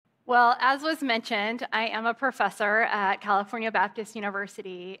Well, as was mentioned, I am a professor at California Baptist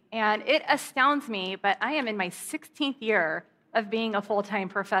University, and it astounds me, but I am in my 16th year of being a full-time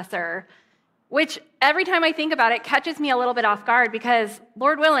professor, which every time I think about it catches me a little bit off guard because,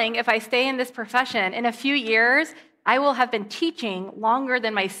 Lord willing, if I stay in this profession, in a few years, I will have been teaching longer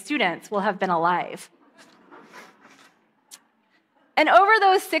than my students will have been alive. And over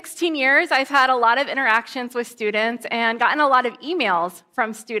those 16 years, I've had a lot of interactions with students and gotten a lot of emails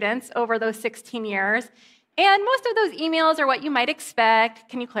from students over those 16 years. And most of those emails are what you might expect.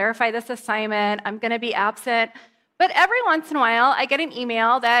 Can you clarify this assignment? I'm going to be absent. But every once in a while, I get an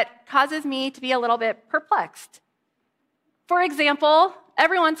email that causes me to be a little bit perplexed. For example,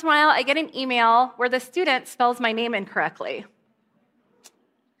 every once in a while, I get an email where the student spells my name incorrectly,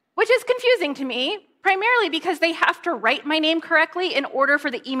 which is confusing to me, primarily because they have to write my name correctly in order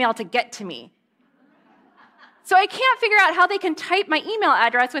for the email to get to me. So I can't figure out how they can type my email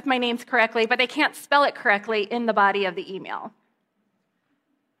address with my names correctly, but they can't spell it correctly in the body of the email.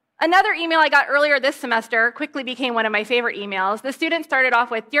 Another email I got earlier this semester quickly became one of my favorite emails. The student started off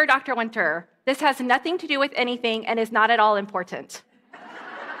with, "Dear Dr. Winter, this has nothing to do with anything and is not at all important."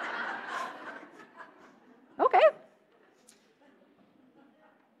 Okay.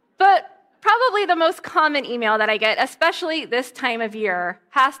 But probably the most common email that I get, especially this time of year,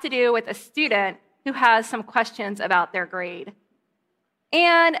 has to do with a student who has some questions about their grade.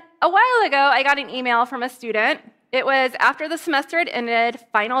 And a while ago, I got an email from a student. It was after the semester had ended,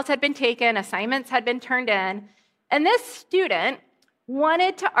 finals had been taken, assignments had been turned in, and this student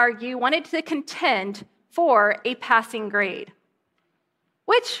wanted to contend for a passing grade,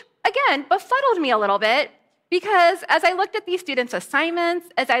 which, again, befuddled me a little bit. Because as I looked at these students' assignments,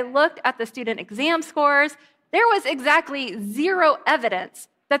 as I looked at the student exam scores, there was exactly zero evidence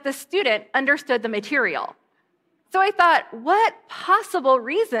that the student understood the material. So I thought, what possible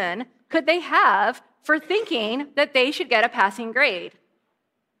reason could they have for thinking that they should get a passing grade?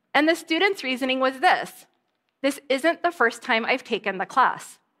 And the student's reasoning was this: this isn't the first time I've taken the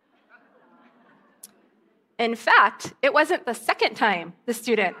class. In fact, it wasn't the second time the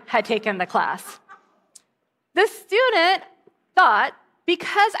student had taken the class. The student thought,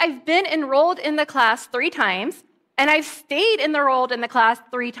 because I've been enrolled in the class 3 times, and I've stayed enrolled in the class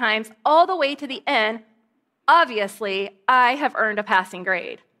 3 times all the way to the end, obviously, I have earned a passing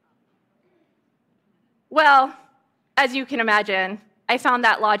grade. Well, as you can imagine, I found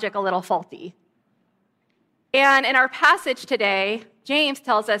that logic a little faulty. And in our passage today, James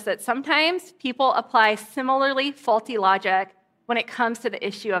tells us that sometimes people apply similarly faulty logic when it comes to the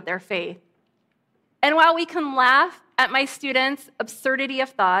issue of their faith. And while we can laugh at my students' absurdity of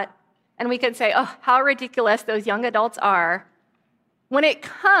thought, and we can say, oh, how ridiculous those young adults are, when it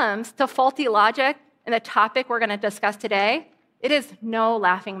comes to faulty logic and the topic we're going to discuss today, it is no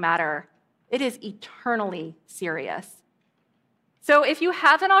laughing matter. It is eternally serious. So if you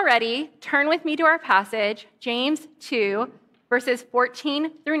haven't already, turn with me to our passage, James 2, verses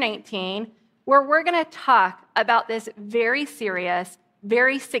 14 through 19, where we're going to talk about this very serious,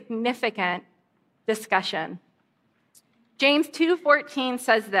 very significant discussion. James 2:14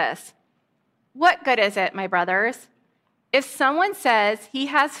 says this: "What good is it, my brothers, if someone says he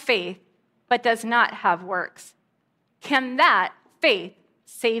has faith but does not have works? Can that faith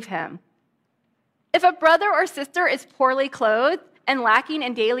save him? If a brother or sister is poorly clothed and lacking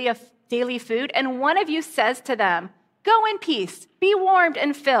in daily food, and one of you says to them, 'Go in peace, be warmed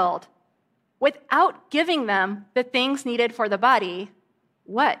and filled,' without giving them the things needed for the body,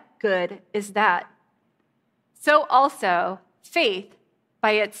 what good is that? So also, faith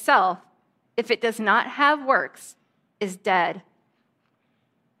by itself, if it does not have works, is dead.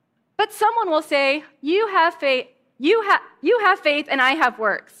 But someone will say, 'You have faith, you have faith, and I have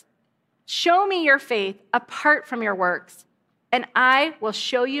works. Show me your faith apart from your works, and I will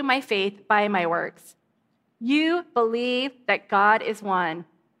show you my faith by my works. You believe that God is one.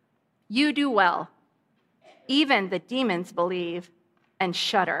 You do well. Even the demons believe and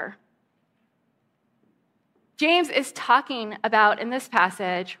shudder." James is talking about, in this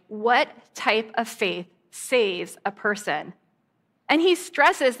passage, what type of faith saves a person. And he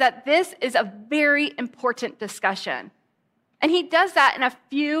stresses that this is a very important discussion. And he does that in a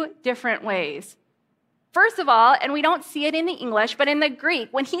few different ways. First of all, and we don't see it in the English, but in the Greek,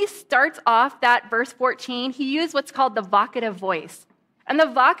 when he starts off that verse 14, he used what's called the vocative voice. And the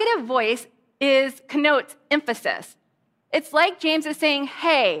vocative voice connotes emphasis. It's like James is saying,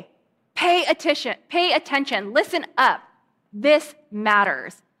 hey, pay attention, listen up. This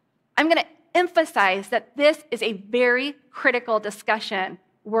matters. I'm going to emphasize that this is a very critical discussion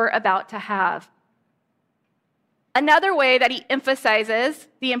we're about to have. Another way that he emphasizes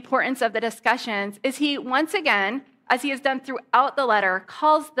the importance of the discussions is he, once again, as he has done throughout the letter,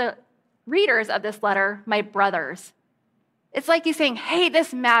 calls the readers of this letter my brothers. It's like he's saying, hey,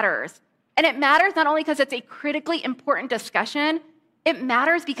 this matters. And it matters not only because it's a critically important discussion, it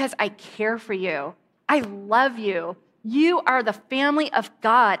matters because I care for you. I love you. You are the family of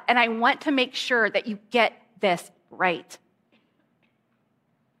God, and I want to make sure that you get this right.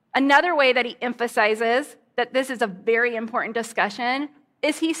 Another way that he emphasizes that this is a very important discussion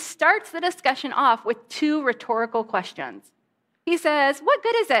is he starts the discussion off with two rhetorical questions. He says, what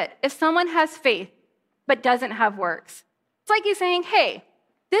good is it if someone has faith but doesn't have works? It's like he's saying, hey,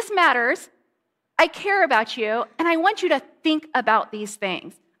 this matters. I care about you, and I want you to think about these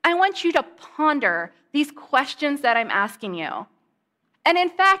things. I want you to ponder these questions that I'm asking you. And in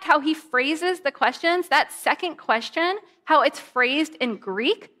fact, how he phrases the questions, that second question, how it's phrased in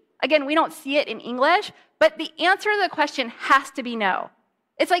Greek, again, we don't see it in English, but the answer to the question has to be no.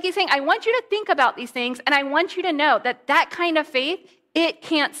 It's like he's saying, I want you to think about these things, and I want you to know that that kind of faith, it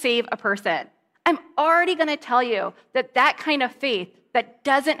can't save a person. I'm already going to tell you that that kind of faith that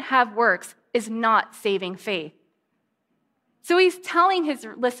doesn't have works is not saving faith. So he's telling his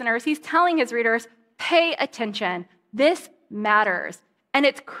listeners, he's telling his readers, pay attention. This matters, and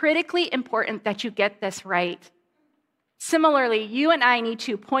it's critically important that you get this right. Similarly, you and I need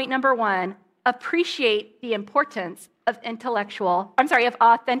to, point number one, appreciate the importance of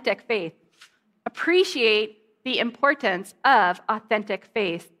authentic faith. Appreciate the importance of authentic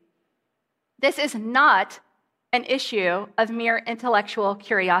faith. This is not an issue of mere intellectual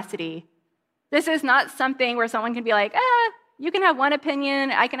curiosity. This is not something where someone can be like, you can have one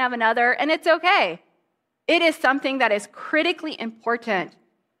opinion, I can have another, and it's okay. It is something that is critically important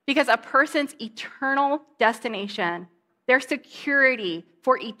because a person's eternal destination, their security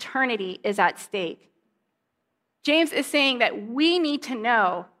for eternity is at stake. James is saying that we need to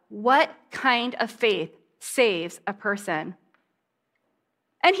know what kind of faith saves a person.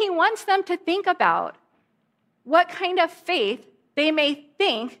 And he wants them to think about what kind of faith they may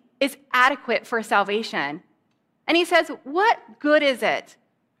think is adequate for salvation. And he says, what good is it?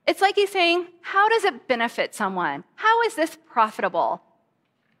 It's like he's saying, how does it benefit someone? How is this profitable?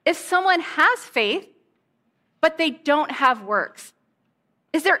 If someone has faith, but they don't have works,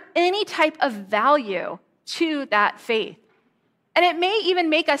 is there any type of value to that faith? And it may even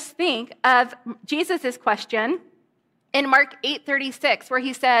make us think of Jesus' question in Mark 8:36, where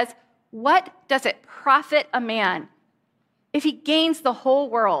he says, what does it profit a man if he gains the whole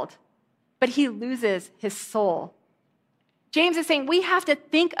world, but he loses his soul? James is saying we have to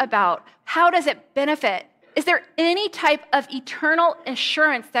think about how does it benefit? Is there any type of eternal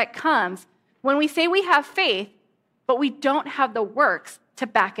assurance that comes when we say we have faith, but we don't have the works to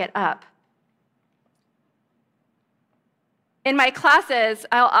back it up? In my classes,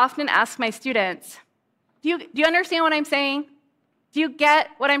 I'll often ask my students, do you understand what I'm saying? Do you get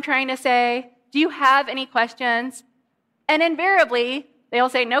what I'm trying to say? Do you have any questions? And invariably, they'll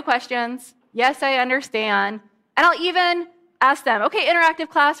say, no questions. Yes, I understand. And I'll even ask them, okay, interactive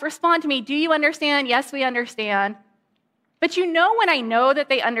class, respond to me. Do you understand? Yes, we understand. But you know when I know that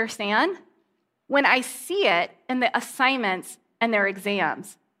they understand? When I see it in the assignments and their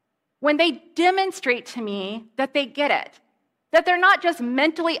exams. When they demonstrate to me that they get it. That they're not just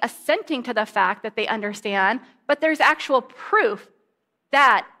mentally assenting to the fact that they understand, but there's actual proof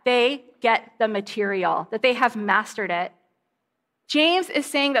that they get the material, that they have mastered it. James is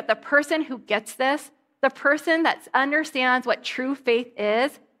saying that the person who gets this, the person that understands what true faith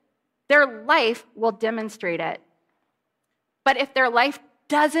is, their life will demonstrate it. But if their life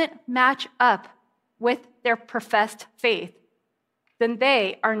doesn't match up with their professed faith, then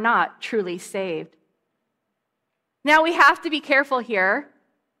they are not truly saved. Now, we have to be careful here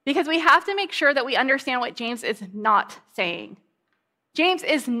because we have to make sure that we understand what James is not saying. James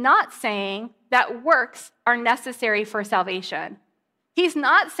is not saying that works are necessary for salvation. He's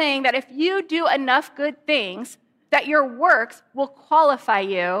not saying that if you do enough good things, that your works will qualify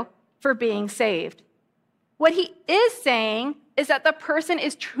you for being saved. What he is saying is that the person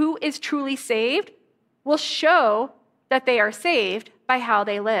who is truly saved will show that they are saved by how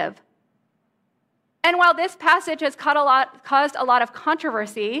they live. And while this passage has caused a lot of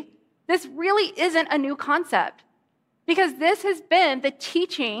controversy, this really isn't a new concept because this has been the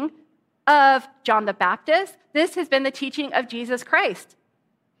teaching of John the Baptist. This has been the teaching of Jesus Christ.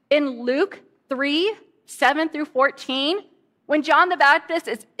 In Luke 3:7-14, when John the Baptist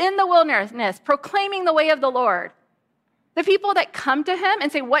is in the wilderness proclaiming the way of the Lord, the people that come to him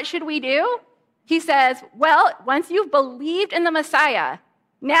and say, what should we do? He says, well, once you've believed in the Messiah,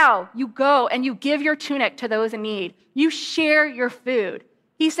 Now you go and you give your tunic to those in need. You share your food.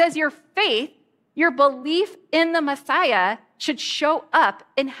 He says your faith, your belief in the Messiah should show up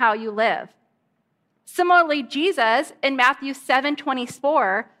in how you live. Similarly, Jesus in Matthew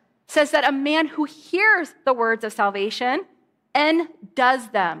 7:24 says that a man who hears the words of salvation and does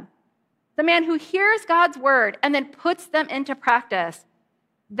them, the man who hears God's word and then puts them into practice,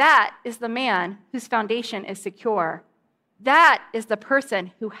 that is the man whose foundation is secure. That is the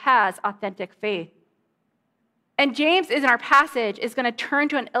person who has authentic faith. And James, in our passage, is going to turn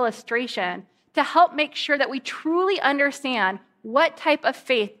to an illustration to help make sure that we truly understand what type of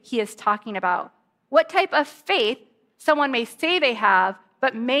faith he is talking about. What type of faith someone may say they have,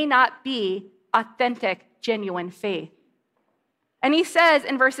 but may not be authentic, genuine faith. And he says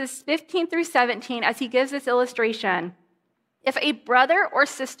in verses 15 through 17, as he gives this illustration, if a brother or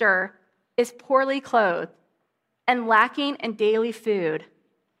sister is poorly clothed and lacking in daily food,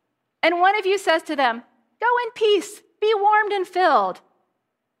 and one of you says to them, "Go in peace, be warmed and filled,"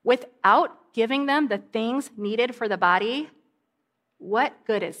 without giving them the things needed for the body, what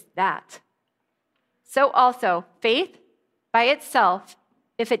good is that? So also, faith by itself,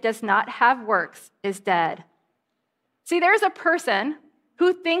 if it does not have works, is dead. See, there's a person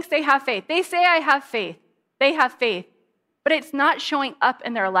who thinks they have faith. They say, I have faith. They have faith, but it's not showing up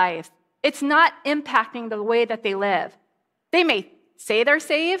in their lives. It's not impacting the way that they live. They may say they're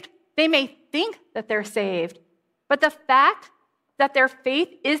saved. They may think that they're saved, but the fact that their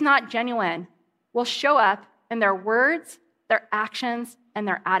faith is not genuine will show up in their words, their actions, and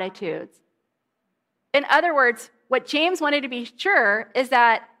their attitudes. In other words, what James wanted to be sure is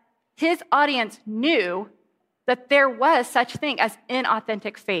that his audience knew that there was such thing as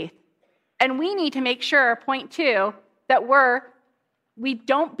inauthentic faith. And we need to make sure, point two, that we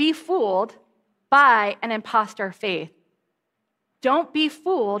don't be fooled by an imposter faith. Don't be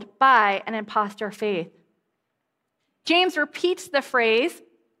fooled by an imposter faith. James repeats the phrase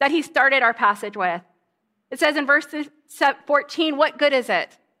that he started our passage with. It says in verse 14, what good is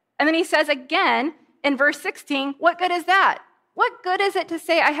it? And then he says again in verse 16, what good is that? What good is it to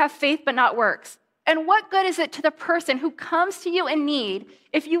say I have faith but not works? And what good is it to the person who comes to you in need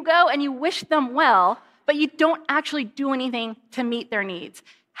if you go and you wish them well, but you don't actually do anything to meet their needs?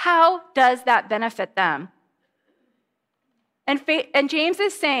 How does that benefit them? And James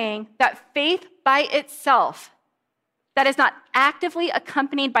is saying that faith by itself, that is not actively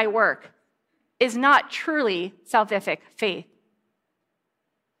accompanied by work, is not truly salvific faith.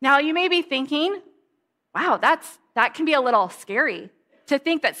 Now, you may be thinking, wow, that can be a little scary to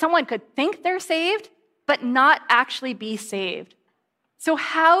think that someone could think they're saved, but not actually be saved. So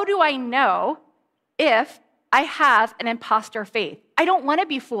how do I know if I have an imposter faith? I don't want to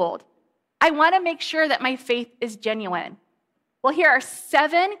be fooled. I want to make sure that my faith is genuine. Well, here are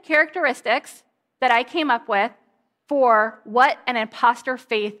 7 characteristics that I came up with for what an imposter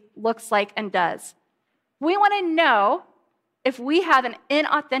faith looks like and does. We want to know if we have an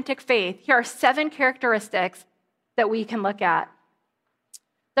inauthentic faith. Here are 7 characteristics that we can look at.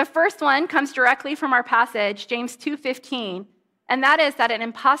 The first one comes directly from our passage, James 2:15, and that is that an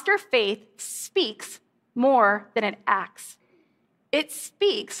imposter faith speaks more than it acts. It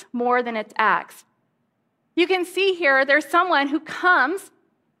speaks more than it acts. You can see here there's someone who comes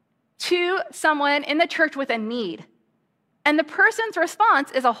to someone in the church with a need, and the person's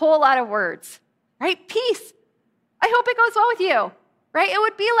response is a whole lot of words, right? Peace. I hope it goes well with you, right? It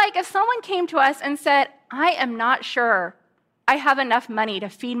would be like if someone came to us and said, I am not sure I have enough money to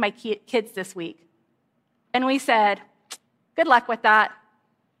feed my kids this week. And we said, good luck with that.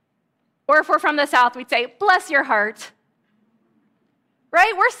 Or if we're from the South, we'd say, bless your heart.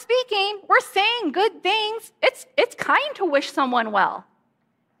 Right? We're saying good things. It's kind to wish someone well.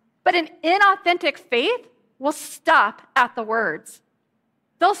 But an inauthentic faith will stop at the words.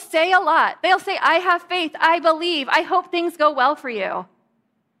 They'll say a lot. They'll say, I have faith, I believe, I hope things go well for you.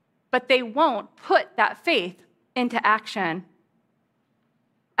 But they won't put that faith into action.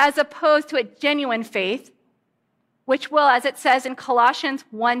 As opposed to a genuine faith, which will, as it says in Colossians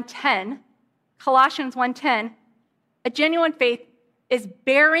 1:10, a genuine faith is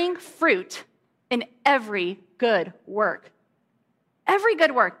bearing fruit in every good work. Every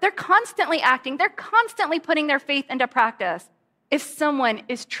good work. They're constantly acting. They're constantly putting their faith into practice if someone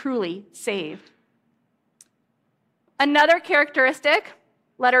is truly saved. Another characteristic,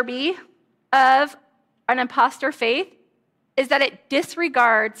 letter B, of an imposter faith is that it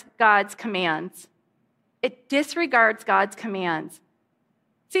disregards God's commands. It disregards God's commands.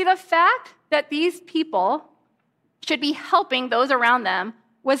 See, the fact that these people should be helping those around them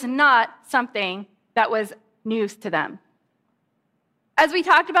was not something that was news to them. As we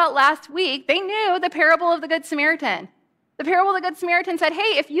talked about last week, they knew the parable of the Good Samaritan. The parable of the Good Samaritan said,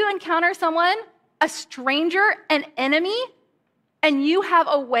 hey, if you encounter someone, a stranger, an enemy, and you have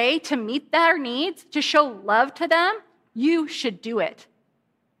a way to meet their needs, to show love to them, you should do it.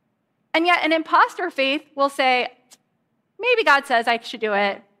 And yet an imposter faith will say, maybe God says I should do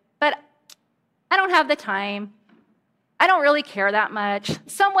it, but I don't have the time. I don't really care that much.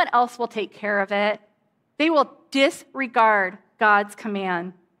 Someone else will take care of it. They will disregard God's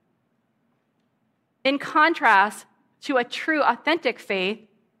command. In contrast to a true, authentic faith,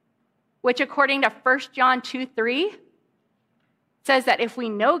 which according to 1 John 2:3 says that if we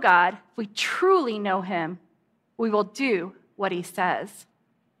know God, if we truly know him, we will do what he says.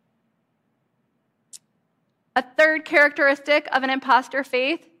 A third characteristic of an imposter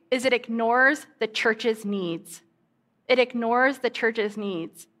faith is it ignores the church's needs. It ignores the church's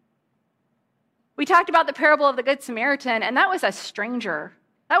needs. We talked about the parable of the Good Samaritan, and that was a stranger.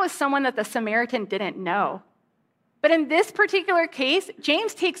 That was someone that the Samaritan didn't know. But in this particular case,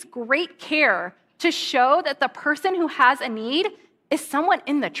 James takes great care to show that the person who has a need is someone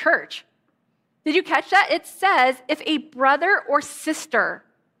in the church. Did you catch that? It says, if a brother or sister.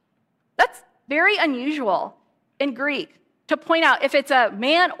 That's very unusual in Greek to point out if it's a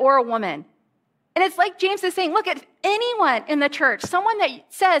man or a woman. And it's like James is saying, look, if anyone in the church, someone that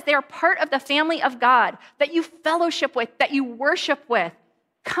says they are part of the family of God, that you fellowship with, that you worship with,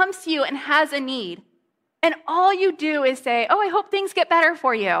 comes to you and has a need, and all you do is say, oh, I hope things get better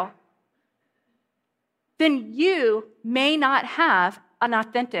for you, then you may not have an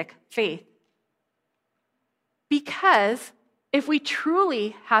authentic faith. Because if we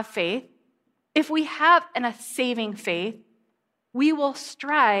truly have faith, if we have a saving faith, we will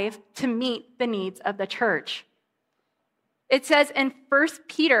strive to meet the needs of the church. It says in 1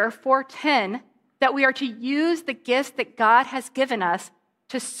 Peter 4:10 that we are to use the gifts that God has given us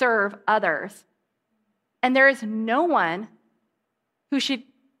to serve others. And there is no one who should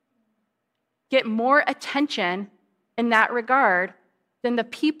get more attention in that regard than the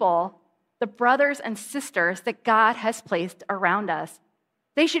people, the brothers and sisters that God has placed around us.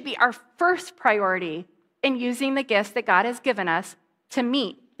 They should be our first priority in using the gifts that God has given us to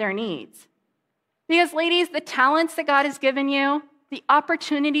meet their needs. Because, ladies, the talents that God has given you, the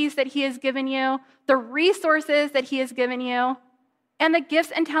opportunities that he has given you, the resources that he has given you, and the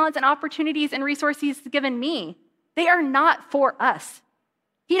gifts and talents and opportunities and resources he's given me, they are not for us.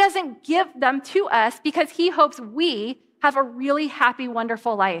 He doesn't give them to us because he hopes we have a really happy,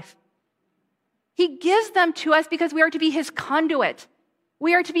 wonderful life. He gives them to us because we are to be his conduit.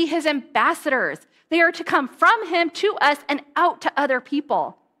 We are to be his ambassadors. They are to come from him to us and out to other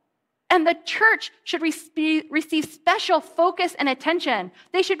people. And the church should receive special focus and attention.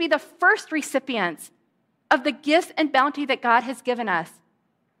 They should be the first recipients of the gifts and bounty that God has given us.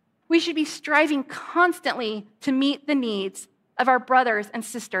 We should be striving constantly to meet the needs of our brothers and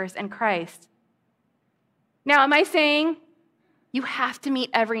sisters in Christ. Now, am I saying you have to meet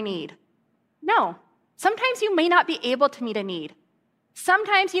every need? No. Sometimes you may not be able to meet a need.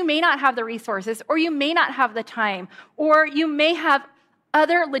 Sometimes you may not have the resources, or you may not have the time, or you may have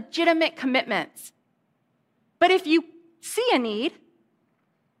other legitimate commitments. But if you see a need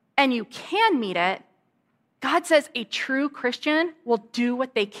and you can meet it, God says a true Christian will do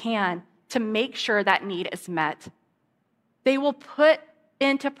what they can to make sure that need is met. They will put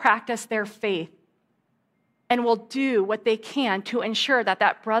into practice their faith and will do what they can to ensure that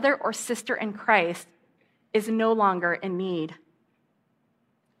that brother or sister in Christ is no longer in need.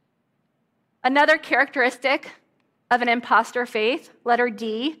 Another characteristic of an imposter faith, letter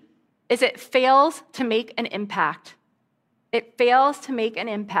D, is it fails to make an impact. It fails to make an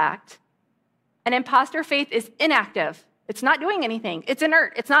impact. An imposter faith is inactive. It's not doing anything. It's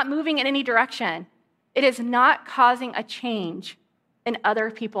inert. It's not moving in any direction. It is not causing a change in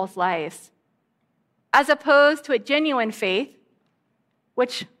other people's lives. As opposed to a genuine faith,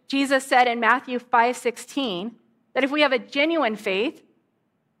 which Jesus said in Matthew 5:16, that if we have a genuine faith,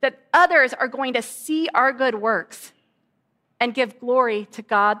 that others are going to see our good works and give glory to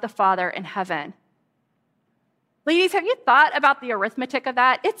God the Father in heaven. Ladies, have you thought about the arithmetic of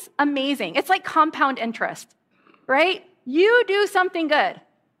that? It's amazing. It's like compound interest, right? You do something good.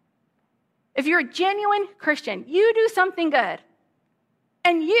 If you're a genuine Christian, you do something good.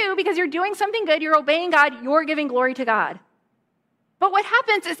 And you, because you're doing something good, you're obeying God, you're giving glory to God. But what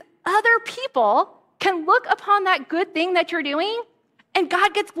happens is other people can look upon that good thing that you're doing, and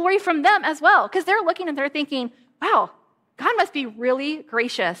God gets glory from them as well, because they're looking and they're thinking, wow, God must be really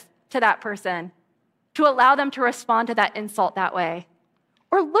gracious to that person to allow them to respond to that insult that way.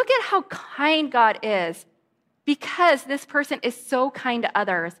 Or look at how kind God is, because this person is so kind to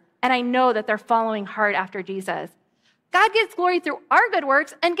others, and I know that they're following hard after Jesus. God gets glory through our good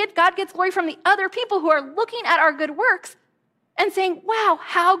works, and God gets glory from the other people who are looking at our good works and saying, wow,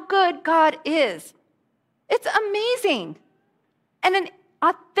 how good God is. It's amazing. And an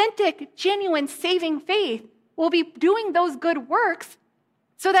authentic, genuine, saving faith will be doing those good works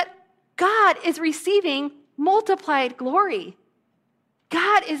so that God is receiving multiplied glory.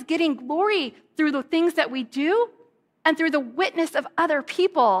 God is getting glory through the things that we do and through the witness of other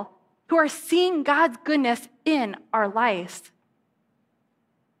people who are seeing God's goodness in our lives.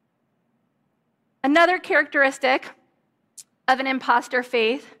 Another characteristic of an imposter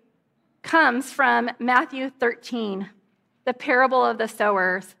faith comes from Matthew 13, the parable of the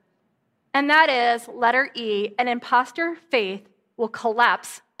sowers. And that is, letter E, an imposter faith will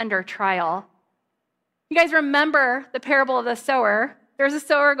collapse under trial. You guys remember the parable of the sower? There's a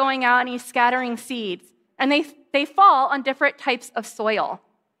sower going out and he's scattering seeds, and they fall on different types of soil.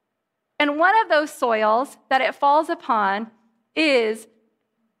 And one of those soils that it falls upon is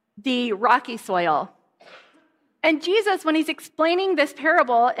the rocky soil. And Jesus, when he's explaining this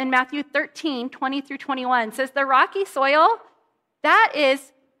parable in Matthew 13, 20 through 21, says the rocky soil, that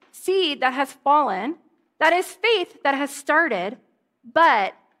is seed that has fallen, that is faith that has started,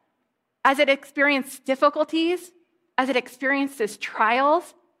 but as it experiences difficulties, as it experiences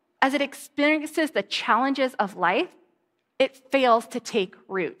trials, as it experiences the challenges of life, it fails to take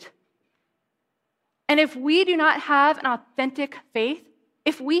root. And if we do not have an authentic faith,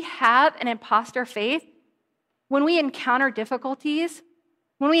 if we have an imposter faith, when we encounter difficulties,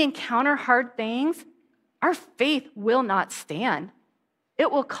 when we encounter hard things, our faith will not stand. It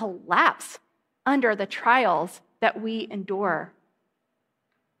will collapse under the trials that we endure.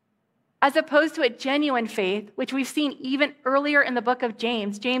 As opposed to a genuine faith, which we've seen even earlier in the book of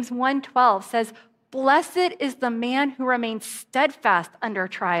James, James 1:12 says, "Blessed is the man who remains steadfast under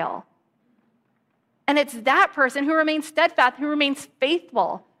trial." And it's that person who remains steadfast, who remains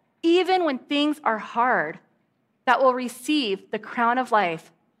faithful, even when things are hard, that will receive the crown of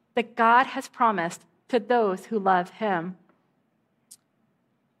life that God has promised to those who love him.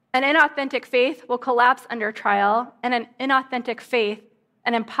 An inauthentic faith will collapse under trial, and an inauthentic faith,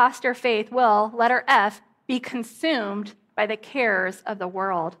 an imposter faith, will, letter F, be consumed by the cares of the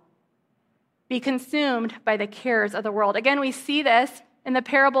world. Be consumed by the cares of the world. Again, we see this in the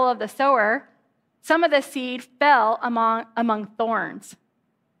parable of the sower. Some of the seed fell among thorns.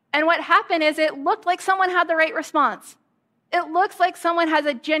 And what happened is it looked like someone had the right response. It looks like someone has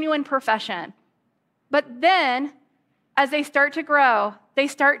a genuine profession. But then, as they start to grow, they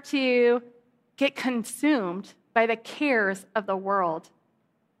start to get consumed by the cares of the world.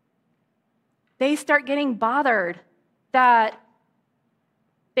 They start getting bothered that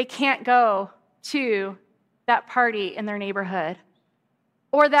they can't go to that party in their neighborhood,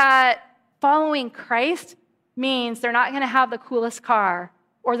 or that following Christ means they're not going to have the coolest car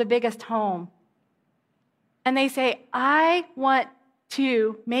or the biggest home. And they say, I want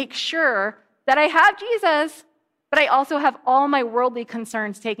to make sure that I have Jesus, but I also have all my worldly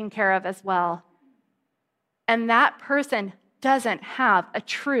concerns taken care of as well. And that person doesn't have a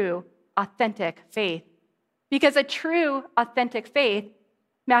true, authentic faith. Because a true, authentic faith,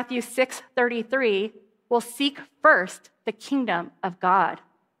 Matthew 6:33, will seek first the kingdom of God.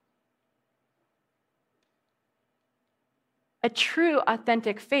 A true,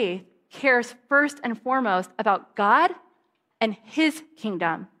 authentic faith cares first and foremost about God and his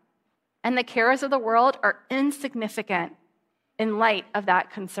kingdom. And the cares of the world are insignificant in light of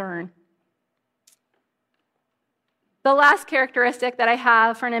that concern. The last characteristic that I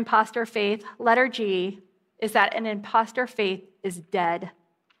have for an imposter faith, letter G, is that an imposter faith is dead.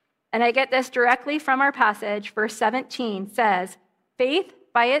 And I get this directly from our passage. Verse 17 says, faith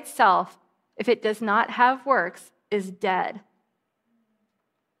by itself, if it does not have works, is dead.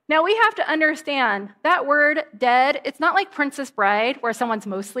 Now, we have to understand that word dead, it's not like Princess Bride, where someone's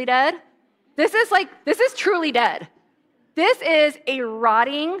mostly dead. This is truly dead. This is a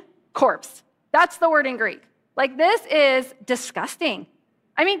rotting corpse. That's the word in Greek. Like, this is disgusting.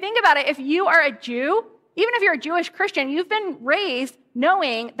 I mean, think about it. If you are a Jew, even if you're a Jewish Christian, you've been raised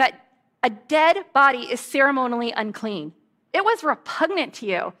knowing that a dead body is ceremonially unclean. It was repugnant to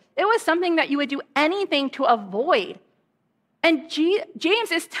you. It was something that you would do anything to avoid. And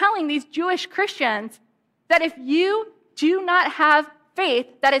James is telling these Jewish Christians that if you do not have faith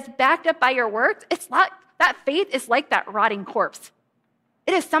that is backed up by your works, that faith is like that rotting corpse.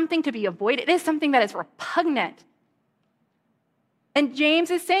 It is something to be avoided. It is something that is repugnant. And James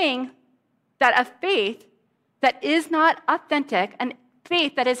is saying that a faith that is not authentic, a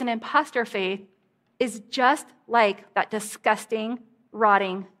faith that is an imposter faith, is just like that disgusting,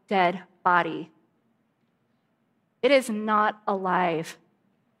 rotting, dead body. It is not alive.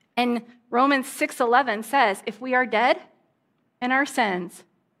 And Romans 6:11 says, if we are dead in our sins,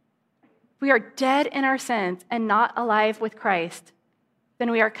 if we are dead in our sins and not alive with Christ, then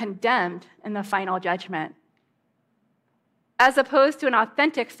we are condemned in the final judgment. As opposed to an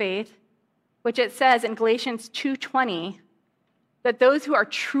authentic faith, which it says in Galatians 2:20, that those who are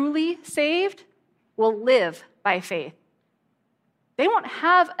truly saved will live by faith. They won't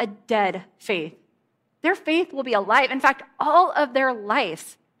have a dead faith. Their faith will be alive. In fact, all of their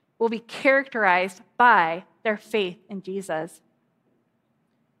lives will be characterized by their faith in Jesus.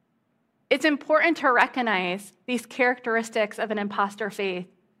 It's important to recognize these characteristics of an imposter faith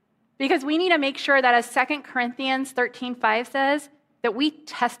because we need to make sure that, as 2 Corinthians 13:5 says, that we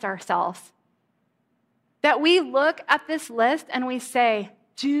test ourselves. That we look at this list and we say,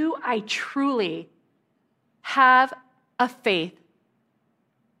 do I truly have a faith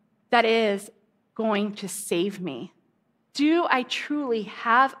that is going to save me? Do I truly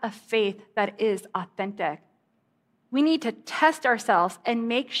have a faith that is authentic? We need to test ourselves and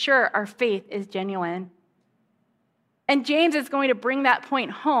make sure our faith is genuine. And James is going to bring that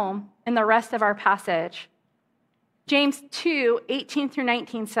point home in the rest of our passage. James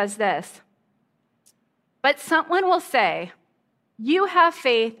 2:18-19 says this, but someone will say, you have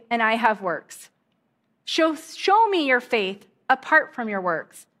faith and I have works. Show me your faith apart from your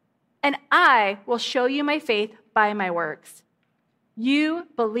works, and I will show you my faith by my works. You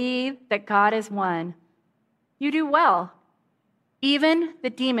believe that God is one. You do well. Even the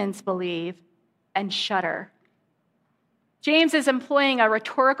demons believe and shudder. James is employing a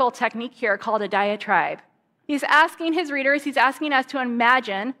rhetorical technique here called a diatribe. He's asking his readers, he's asking us to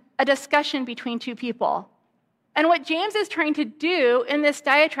imagine a discussion between two people. And what James is trying to do in this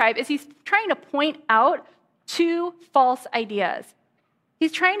diatribe is he's trying to point out two false ideas.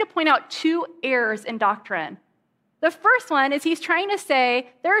 He's trying to point out two errors in doctrine. The first one is he's trying to say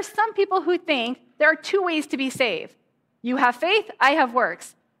there are some people who think there are two ways to be saved. You have faith, I have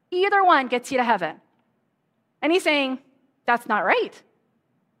works. Either one gets you to heaven. And he's saying, that's not right.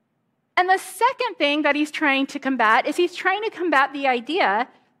 And the second thing that he's trying to combat is he's trying to combat the idea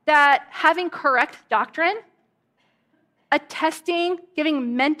that having correct doctrine, attesting,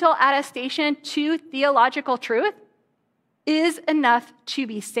 giving mental attestation to theological truth is enough to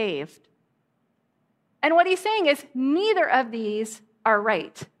be saved. And what he's saying is neither of these are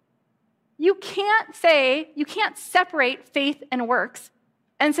right. You can't separate faith and works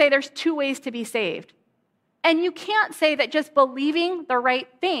and say there's two ways to be saved. And you can't say that just believing the right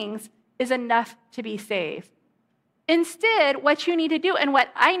things is enough to be saved. Instead, what you need to do and what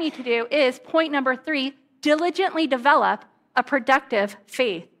I need to do is point number 3, diligently develop a productive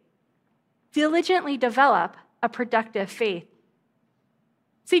faith. Diligently develop a productive faith.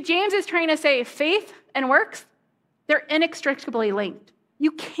 See, James is trying to say faith and works, they're inextricably linked.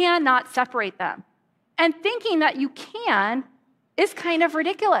 You cannot separate them. And thinking that you can is kind of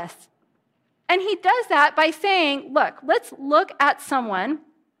ridiculous. And he does that by saying, look, let's look at someone,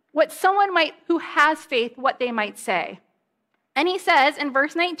 who has faith, what they might say. And he says in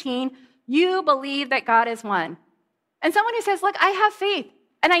verse 19, you believe that God is one. And someone who says, look, I have faith,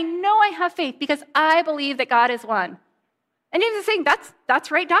 and I know I have faith because I believe that God is one. And James is saying,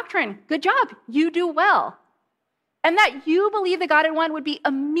 that's right doctrine. Good job. You do well. And that you believe that God is one would be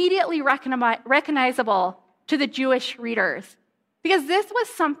immediately recognizable to the Jewish readers. Because this was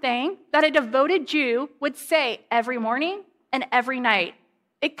something that a devoted Jew would say every morning and every night.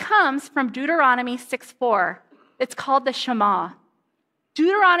 It comes from Deuteronomy 6:4. It's called the Shema.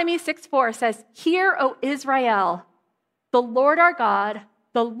 Deuteronomy 6:4 says, hear, O Israel, the Lord our God,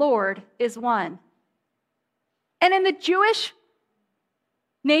 the Lord is one. And in the Jewish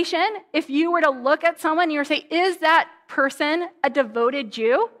nation, if you were to look at someone and you were to say, is that person a devoted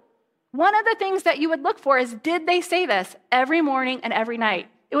Jew? One of the things that you would look for is, did they say this every morning and every night?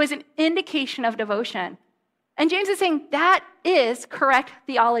 It was an indication of devotion. And James is saying that is correct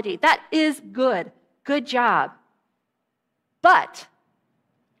theology. That is good. Good job. But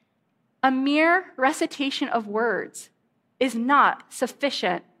a mere recitation of words is not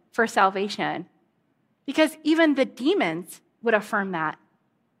sufficient for salvation, because even the demons would affirm that.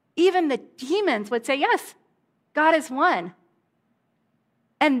 Even the demons would say, yes, God is one.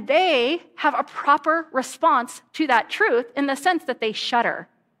 And they have a proper response to that truth in the sense that they shudder.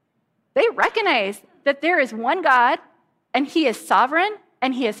 They recognize that there is one God, and he is sovereign,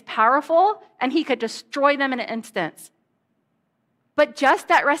 and he is powerful, and he could destroy them in an instant. But just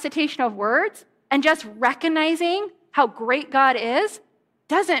that recitation of words and just recognizing how great God is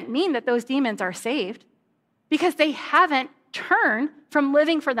doesn't mean that those demons are saved because they haven't turned from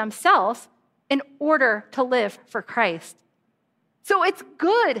living for themselves in order to live for Christ. So it's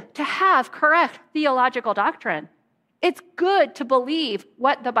good to have correct theological doctrine. It's good to believe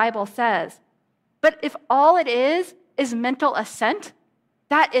what the Bible says. But if all it is mental assent,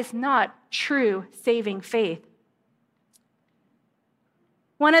 that is not true saving faith.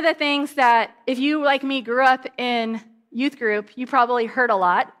 One of the things that, if you, like me, grew up in youth group, you probably heard a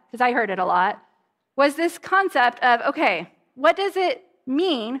lot, because I heard it a lot, was this concept of, okay, what does it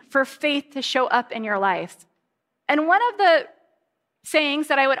mean for faith to show up in your life? And one of the sayings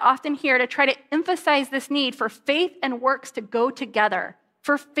that I would often hear to try to emphasize this need for faith and works to go together,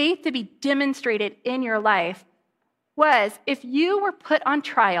 for faith to be demonstrated in your life, was if you were put on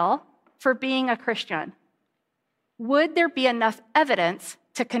trial for being a Christian, would there be enough evidence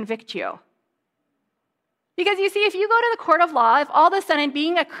to convict you? Because you see, if you go to the court of law, if all of a sudden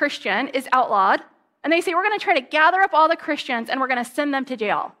being a Christian is outlawed, and they say, we're going to try to gather up all the Christians and we're going to send them to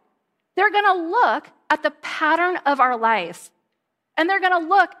jail, they're going to look at the pattern of our lives. And they're going to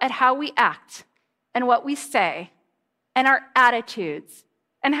look at how we act and what we say and our attitudes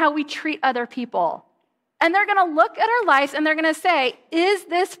and how we treat other people. And they're going to look at our lives and they're going to say, is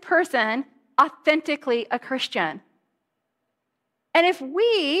this person authentically a Christian? And if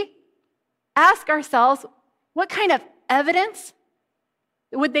we ask ourselves, what kind of evidence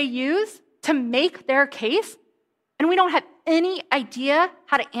would they use to make their case? And we don't have any idea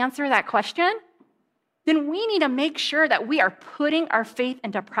how to answer that question, then we need to make sure that we are putting our faith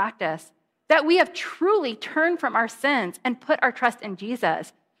into practice, that we have truly turned from our sins and put our trust in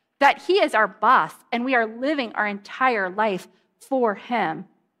Jesus, that he is our boss and we are living our entire life for him.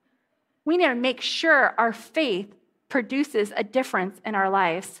 We need to make sure our faith produces a difference in our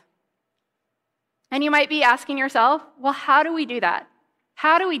lives. And you might be asking yourself, well, how do we do that?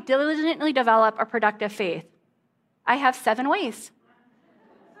 How do we diligently develop a productive faith? I have 7 ways.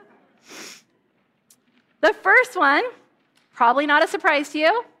 The first one, probably not a surprise to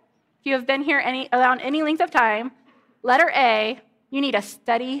you, if you have been here around any length of time, letter A, you need to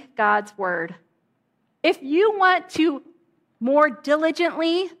study God's word. If you want to more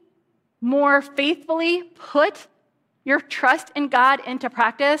diligently, more faithfully put your trust in God into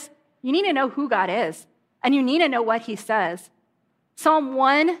practice, you need to know who God is, and you need to know what he says. Psalm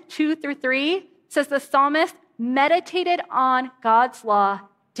 1, 2 through 3 says the psalmist meditated on God's law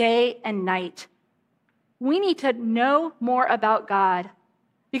day and night. We need to know more about God,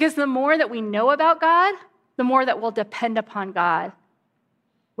 because the more that we know about God, the more that we'll depend upon God.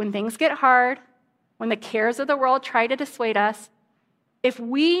 When things get hard, when the cares of the world try to dissuade us, if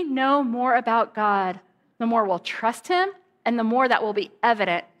we know more about God, the more we'll trust him and the more that will be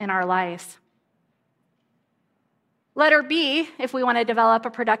evident in our lives. Letter B, if we want to develop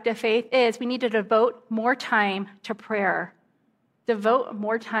a productive faith, is we need to devote more time to prayer. Devote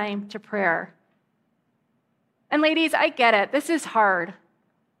more time to prayer. And ladies, I get it. This is hard,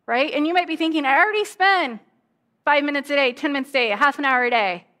 right? And you might be thinking, I already spend 5 minutes a day, 10 minutes a day, a half an hour a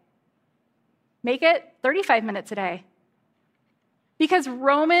day. Make it 35 minutes a day. Because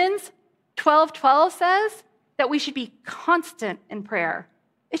Romans 12:12 says that we should be constant in prayer.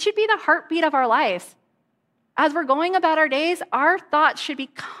 It should be the heartbeat of our lives. As we're going about our days, our thoughts should be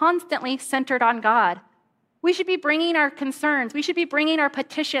constantly centered on God. We should be bringing our concerns. We should be bringing our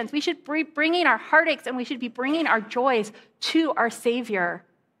petitions. We should be bringing our heartaches, and we should be bringing our joys to our Savior.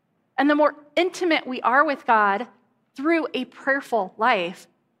 And the more intimate we are with God through a prayerful life,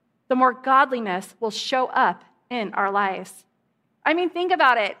 the more godliness will show up in our lives. I mean, think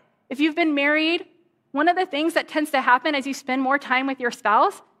about it. If you've been married, one of the things that tends to happen as you spend more time with your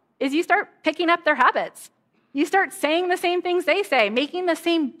spouse is you start picking up their habits. You start saying the same things they say, making the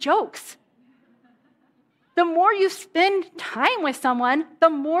same jokes. The more you spend time with someone, the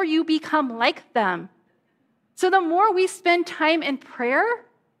more you become like them. So the more we spend time in prayer,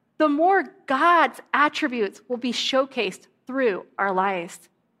 the more God's attributes will be showcased through our lives.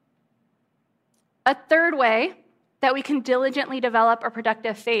 A third way that we can diligently develop a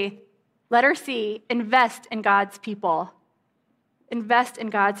productive faith, letter C, invest in God's people. Invest in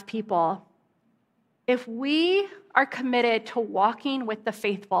God's people. If we are committed to walking with the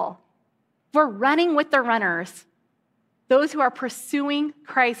faithful, if we're running with the runners, those who are pursuing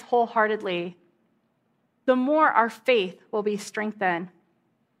Christ wholeheartedly, the more our faith will be strengthened.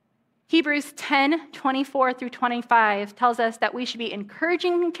 Hebrews 10:24 through 25 tells us that we should be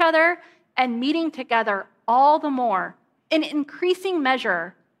encouraging each other and meeting together all the more in increasing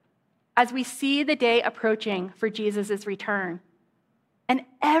measure as we see the day approaching for Jesus' return. And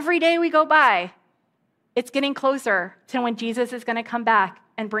every day we go by, it's getting closer to when Jesus is going to come back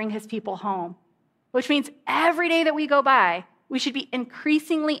and bring his people home, which means every day that we go by, we should be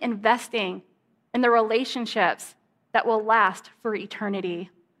increasingly investing in the relationships that will last for eternity.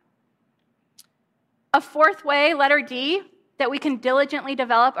 A fourth way, letter D, that we can diligently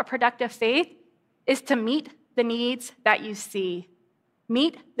develop a productive faith is to meet the needs that you see.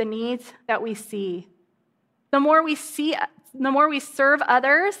 Meet the needs that we see. The more we serve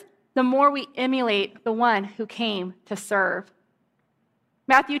others, the more we emulate the one who came to serve.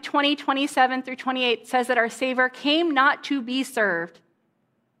 Matthew 20:27 through 28 says that our Savior came not to be served,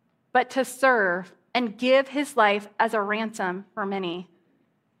 but to serve and give his life as a ransom for many.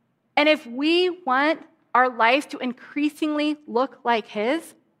 And if we want our lives to increasingly look like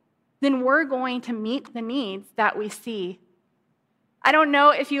his, then we're going to meet the needs that we see. I don't know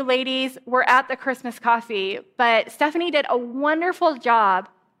if you ladies were at the Christmas coffee, but Stephanie did a wonderful job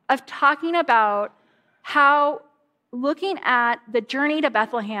of talking about how, looking at the journey to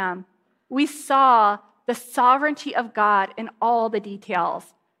Bethlehem, we saw the sovereignty of God in all the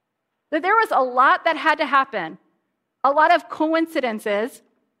details. That there was a lot that had to happen, a lot of coincidences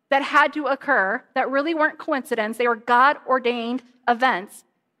that had to occur that really weren't coincidence, they were God-ordained events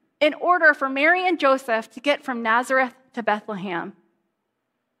in order for Mary and Joseph to get from Nazareth to Bethlehem.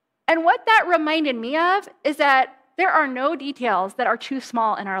 And what that reminded me of is that there are no details that are too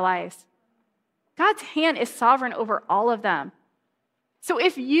small in our lives. God's hand is sovereign over all of them. So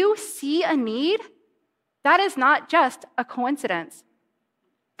if you see a need, that is not just a coincidence.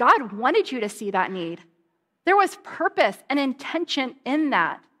 God wanted you to see that need. There was purpose and intention in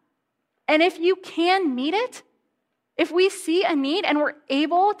that. And if you can meet it, if we see a need and we're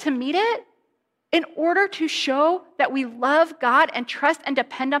able to meet it, in order to show that we love God and trust and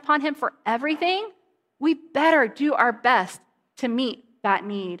depend upon him for everything, we better do our best to meet that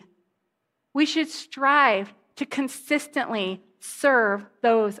need. We should strive to consistently serve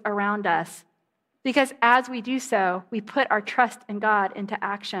those around us, because as we do so, we put our trust in God into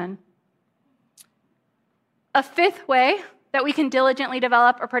action. A fifth way that we can diligently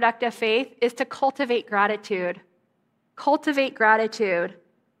develop a productive faith is to cultivate gratitude. Cultivate gratitude.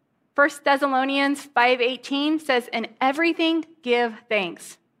 1 Thessalonians 5:18 says, "In everything give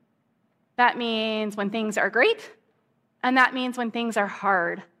thanks." That means when things are great, and that means when things are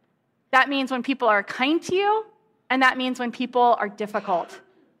hard. That means when people are kind to you, and that means when people are difficult.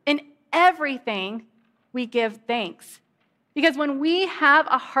 In everything, we give thanks. Because when we have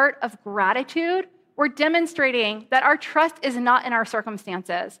a heart of gratitude, we're demonstrating that our trust is not in our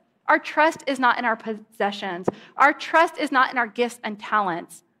circumstances. Our trust is not in our possessions. Our trust is not in our gifts and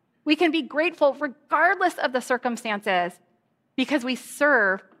talents. We can be grateful regardless of the circumstances because we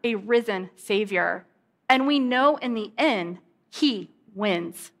serve a risen Savior. And we know in the end, he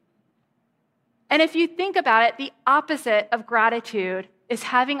wins. And if you think about it, the opposite of gratitude is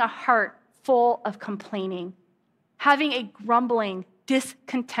having a heart full of complaining, having a grumbling,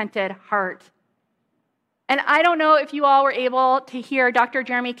 discontented heart. And I don't know if you all were able to hear Dr.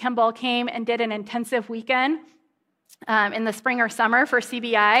 Jeremy Kimball came and did an intensive weekend in the spring or summer for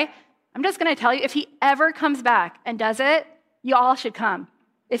CBI. I'm just going to tell you, if he ever comes back and does it, you all should come.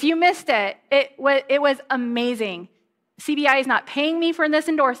 If you missed it, it was amazing. CBI is not paying me for this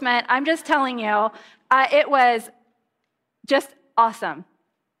endorsement. I'm just telling you, it was just awesome.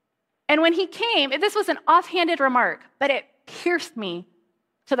 And when he came, this was an offhanded remark, but it pierced me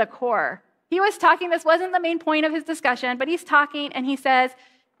to the core. He was talking, this wasn't the main point of his discussion, but he's talking and he says,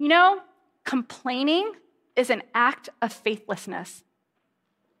 complaining is an act of faithlessness.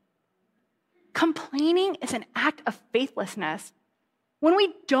 Complaining is an act of faithlessness. When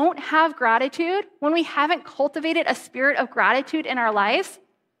we don't have gratitude, when we haven't cultivated a spirit of gratitude in our lives,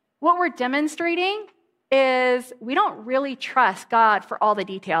 what we're demonstrating is we don't really trust God for all the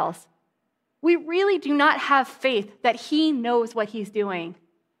details. We really do not have faith that he knows what he's doing.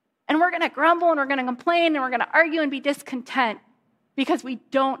 And we're going to grumble and we're going to complain and we're going to argue and be discontent because we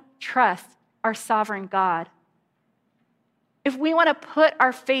don't trust our sovereign God. If we want to put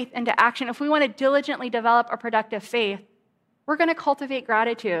our faith into action, if we want to diligently develop a productive faith, we're going to cultivate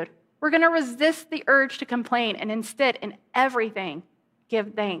gratitude. We're going to resist the urge to complain and instead, in everything,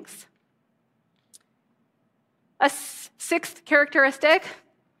 give thanks. A sixth characteristic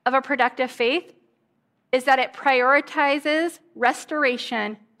of a productive faith is that it prioritizes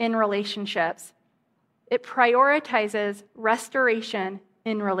restoration in relationships. It prioritizes restoration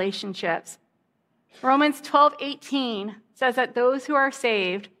in relationships. Romans 12:18 says that those who are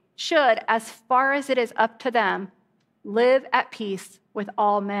saved should, as far as it is up to them, live at peace with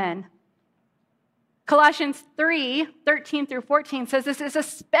all men. Colossians 3:13 through 14 says this is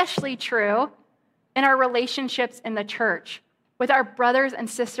especially true in our relationships in the church, with our brothers and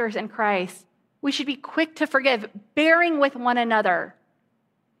sisters in Christ. We should be quick to forgive, bearing with one another.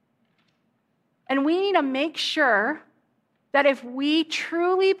 And we need to make sure that if we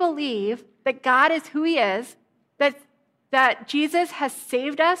truly believe that God is who he is, that Jesus has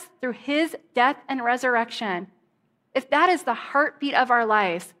saved us through his death and resurrection, if that is the heartbeat of our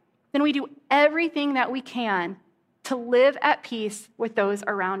lives, then we do everything that we can to live at peace with those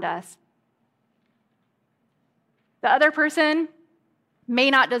around us. The other person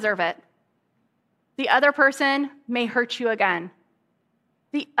may not deserve it. The other person may hurt you again.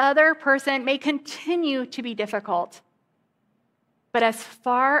 The other person may continue to be difficult. But as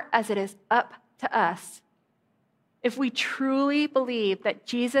far as it is up to us, if we truly believe that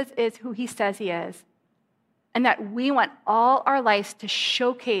Jesus is who he says he is, and that we want all our lives to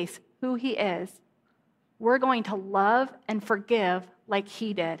showcase who he is, we're going to love and forgive like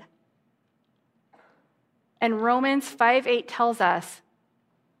he did. And Romans 5:8 tells us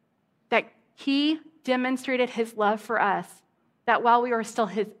that he demonstrated his love for us, that while we were still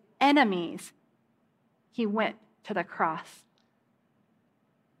his enemies, he went to the cross.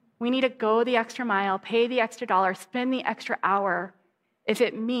 We need to go the extra mile, pay the extra dollar, spend the extra hour if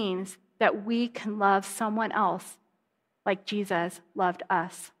it means that we can love someone else like Jesus loved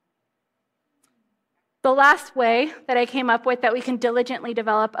us. The last way that I came up with that we can diligently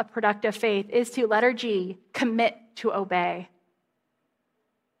develop a productive faith is to, letter G, commit to obey.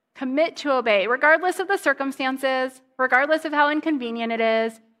 Commit to obey, regardless of the circumstances, regardless of how inconvenient it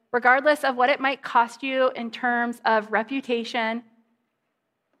is, regardless of what it might cost you in terms of reputation.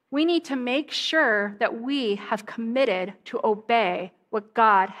 We need to make sure that we have committed to obey what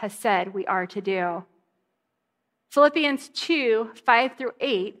God has said we are to do. Philippians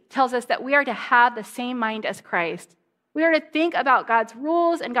 2:5-8 tells us that we are to have the same mind as Christ. We are to think about God's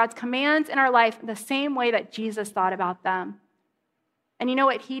rules and God's commands in our life in the same way that Jesus thought about them. And you know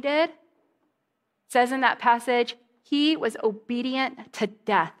what he did? It says in that passage, he was obedient to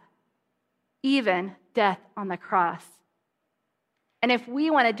death, even death on the cross. And if we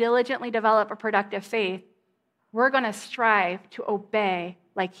want to diligently develop a productive faith, we're going to strive to obey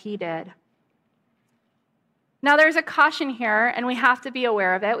like he did. Now, there's a caution here, and we have to be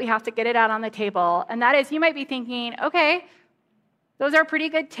aware of it. We have to get it out on the table. And that is, you might be thinking, okay, those are pretty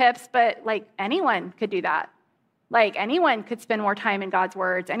good tips, but like anyone could do that. Like anyone could spend more time in God's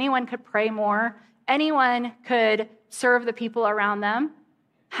words. Anyone could pray more. Anyone could serve the people around them.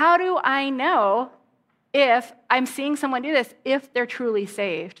 How do I know if I'm seeing someone do this, if they're truly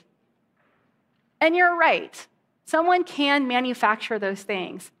saved? And you're right. Someone can manufacture those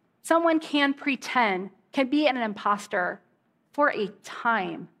things. Someone can pretend, can be an imposter for a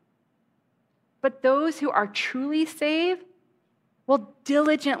time. But those who are truly saved will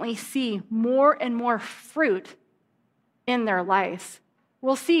diligently see more and more fruit in their lives.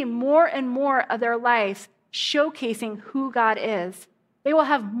 We'll see more and more of their lives showcasing who God is. They will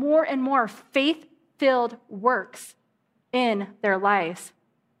have more and more faith-filled works in their lives.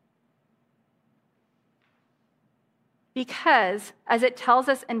 Because, as it tells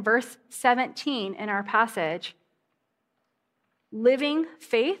us in verse 17 in our passage, living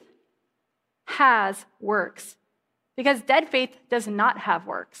faith has works. Because dead faith does not have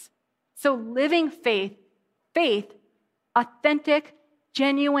works. So living faith, authentic,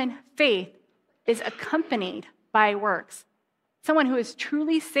 genuine faith, is accompanied by works. Someone who is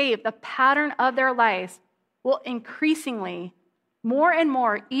truly saved, the pattern of their lives will increasingly, more and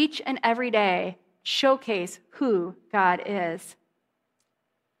more, each and every day, showcase who God is.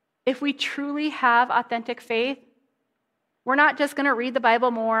 If we truly have authentic faith, we're not just going to read the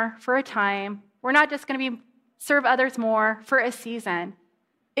Bible more for a time. We're not just going to serve others more for a season.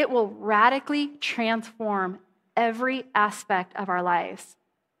 It will radically transform every aspect of our lives.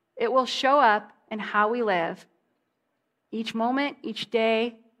 It will show up in how we live each moment, each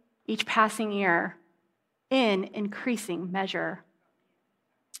day, each passing year, in increasing measure.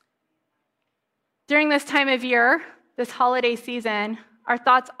 During this time of year, this holiday season, our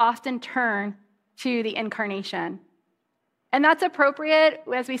thoughts often turn to the incarnation. And that's appropriate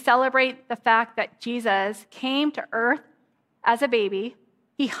as we celebrate the fact that Jesus came to earth as a baby.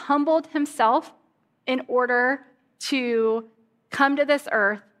 He humbled himself in order to come to this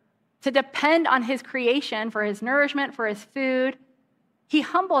earth, to depend on his creation for his nourishment, for his food. He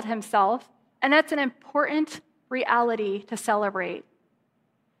humbled himself, and that's an important reality to celebrate.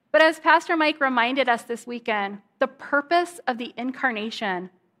 But as Pastor Mike reminded us this weekend, the purpose of the incarnation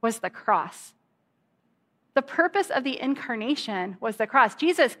was the cross. The purpose of the incarnation was the cross.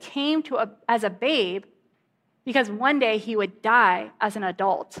 Jesus came as a babe because one day he would die as an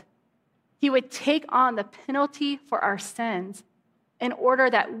adult. He would take on the penalty for our sins in order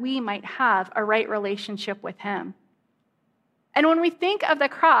that we might have a right relationship with him. And when we think of the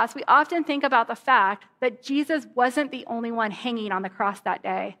cross, we often think about the fact that Jesus wasn't the only one hanging on the cross that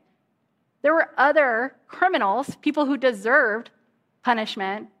day. There were other criminals, people who deserved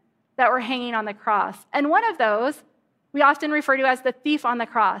punishment, that were hanging on the cross. And one of those we often refer to as the thief on the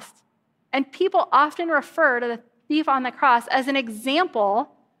cross. And people often refer to the thief on the cross as an example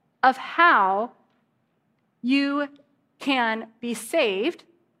of how you can be saved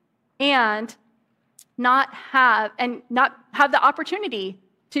and not have the opportunity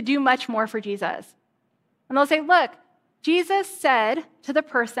to do much more for Jesus. And they'll say, look, Jesus said to the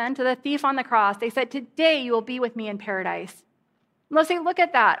person, to the thief on the cross, they said, today you will be with me in paradise. And they'll say, look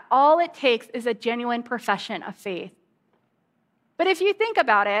at that. All it takes is a genuine profession of faith. But if you think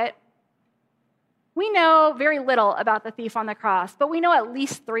about it, we know very little about the thief on the cross, but we know at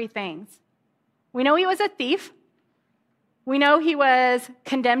least three things. We know he was a thief. We know he was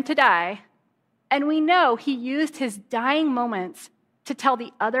condemned to die. And we know he used his dying moments to tell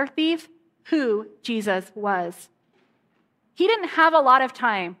the other thief who Jesus was. He didn't have a lot of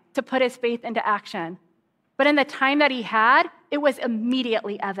time to put his faith into action, but in the time that he had, it was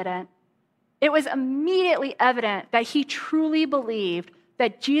immediately evident. It was immediately evident that he truly believed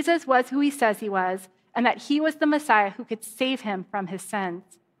that Jesus was who he says he was, and that he was the Messiah who could save him from his sins.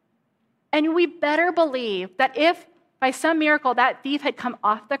 And we better believe that if by some miracle that thief had come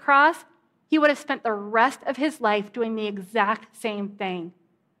off the cross, he would have spent the rest of his life doing the exact same thing.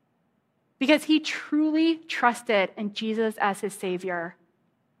 Because he truly trusted in Jesus as his Savior.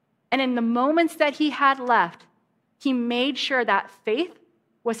 And in the moments that he had left, he made sure that faith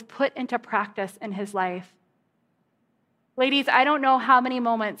was put into practice in his life. Ladies, I don't know how many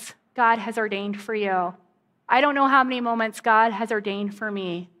moments God has ordained for you. I don't know how many moments God has ordained for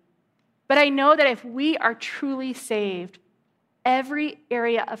me. But I know that if we are truly saved, every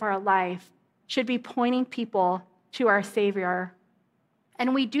area of our life should be pointing people to our Savior.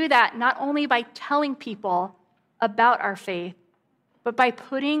 And we do that not only by telling people about our faith, but by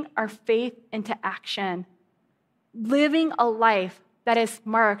putting our faith into action, living a life that is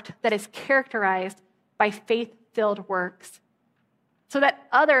marked, that is characterized by faith-filled works, so that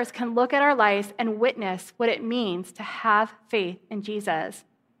others can look at our lives and witness what it means to have faith in Jesus,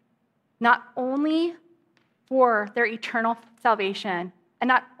 not only for their eternal salvation, and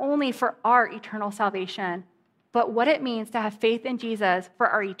not only for our eternal salvation, but what it means to have faith in Jesus for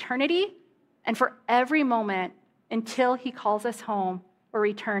our eternity and for every moment until he calls us home or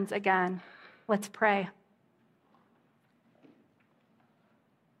returns again. Let's pray.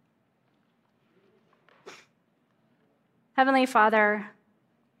 Heavenly Father,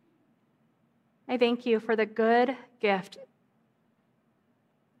 I thank you for the good gift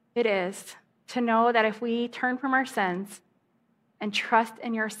it is to know that if we turn from our sins and trust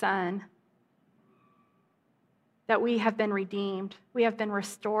in your Son, that we have been redeemed, we have been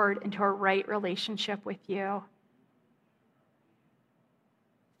restored into a right relationship with you.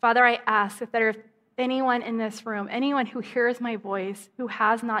 Father, I ask that there is anyone in this room, anyone who hears my voice, who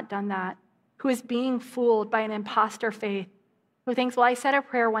has not done that, who is being fooled by an imposter faith, who thinks, well, I said a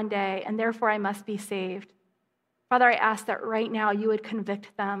prayer one day, and therefore I must be saved. Father, I ask that right now you would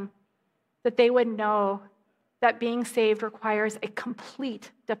convict them, that they would know that being saved requires a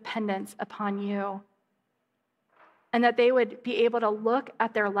complete dependence upon you, and that they would be able to look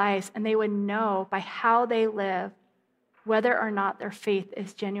at their lives and they would know by how they live whether or not their faith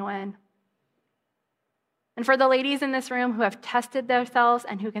is genuine. And for the ladies in this room who have tested themselves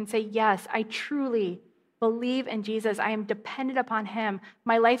and who can say, yes, I truly believe in Jesus, I am dependent upon him,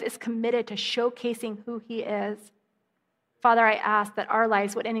 my life is committed to showcasing who he is. Father, I ask that our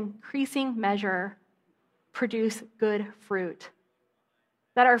lives would in increasing measure produce good fruit,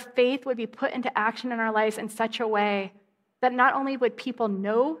 that our faith would be put into action in our lives in such a way that not only would people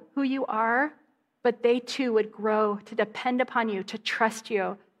know who you are, but they too would grow to depend upon you, to trust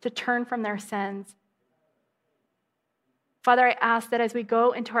you, to turn from their sins. Father, I ask that as we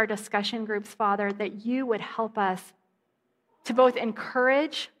go into our discussion groups, Father, that you would help us to both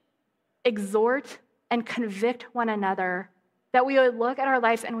encourage, exhort, and convict one another, that we would look at our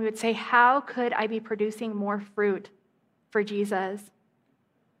lives and we would say, how could I be producing more fruit for Jesus?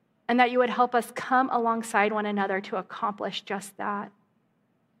 And that you would help us come alongside one another to accomplish just that.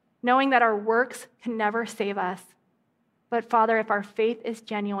 Knowing that our works can never save us. But Father, if our faith is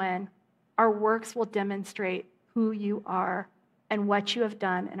genuine, our works will demonstrate who you are and what you have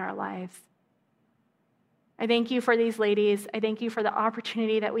done in our lives. I thank you for these ladies. I thank you for the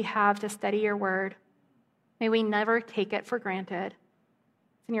opportunity that we have to study your word. May we never take it for granted.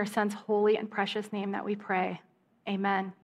 It's in your Son's holy and precious name that we pray. Amen.